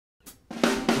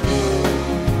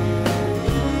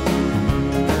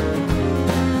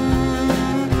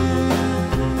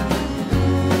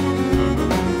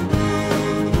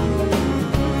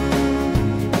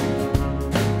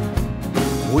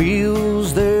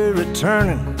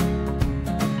turning,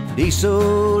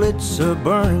 diesel it's a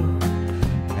burning,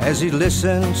 as he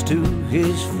listens to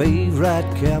his favorite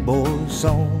cowboy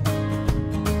song.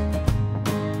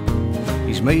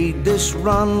 He's made this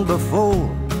run before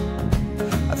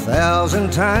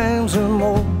 1,000 times or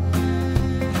more,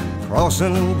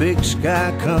 crossing big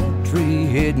sky country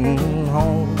heading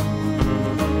home.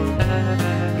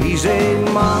 He's a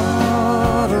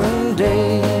modern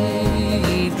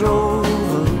day drover,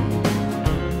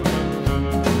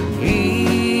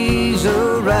 he's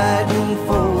a riding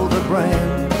for the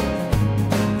brand.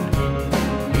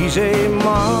 He's a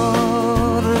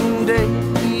modern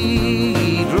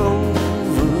day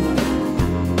drover,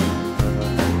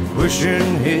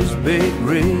 pushing his big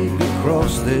rig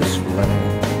across this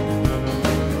land.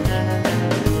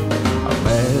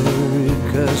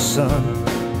 America's son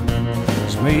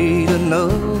has made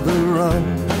another run.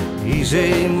 He's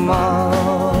a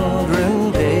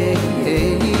modern day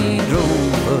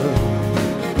drover.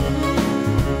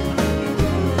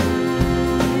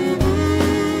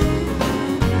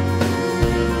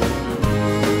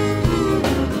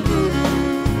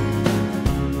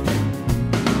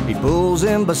 He pulls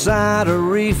in beside a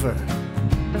reefer,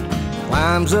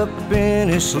 climbs up in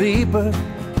his sleeper,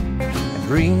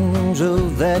 dreams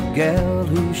of that gal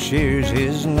who shares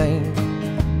his name.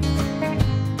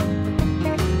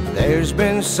 There's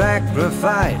been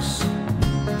sacrifice,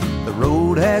 the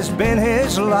road has been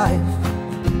his life,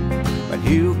 but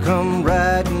he'll come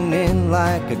riding in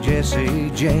like a Jesse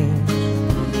James.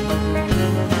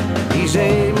 He's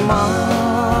a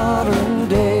modern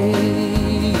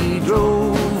day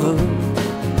drover,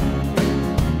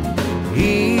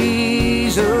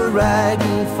 he's a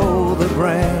riding for the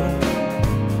brand.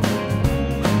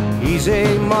 He's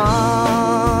a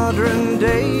modern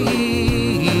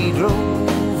day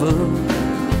drover,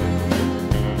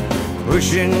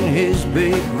 pushing his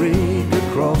big rig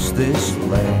across this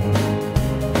land.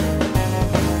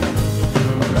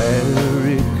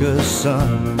 America's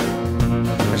son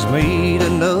has made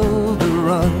another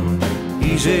run.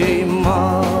 He's a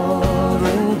modern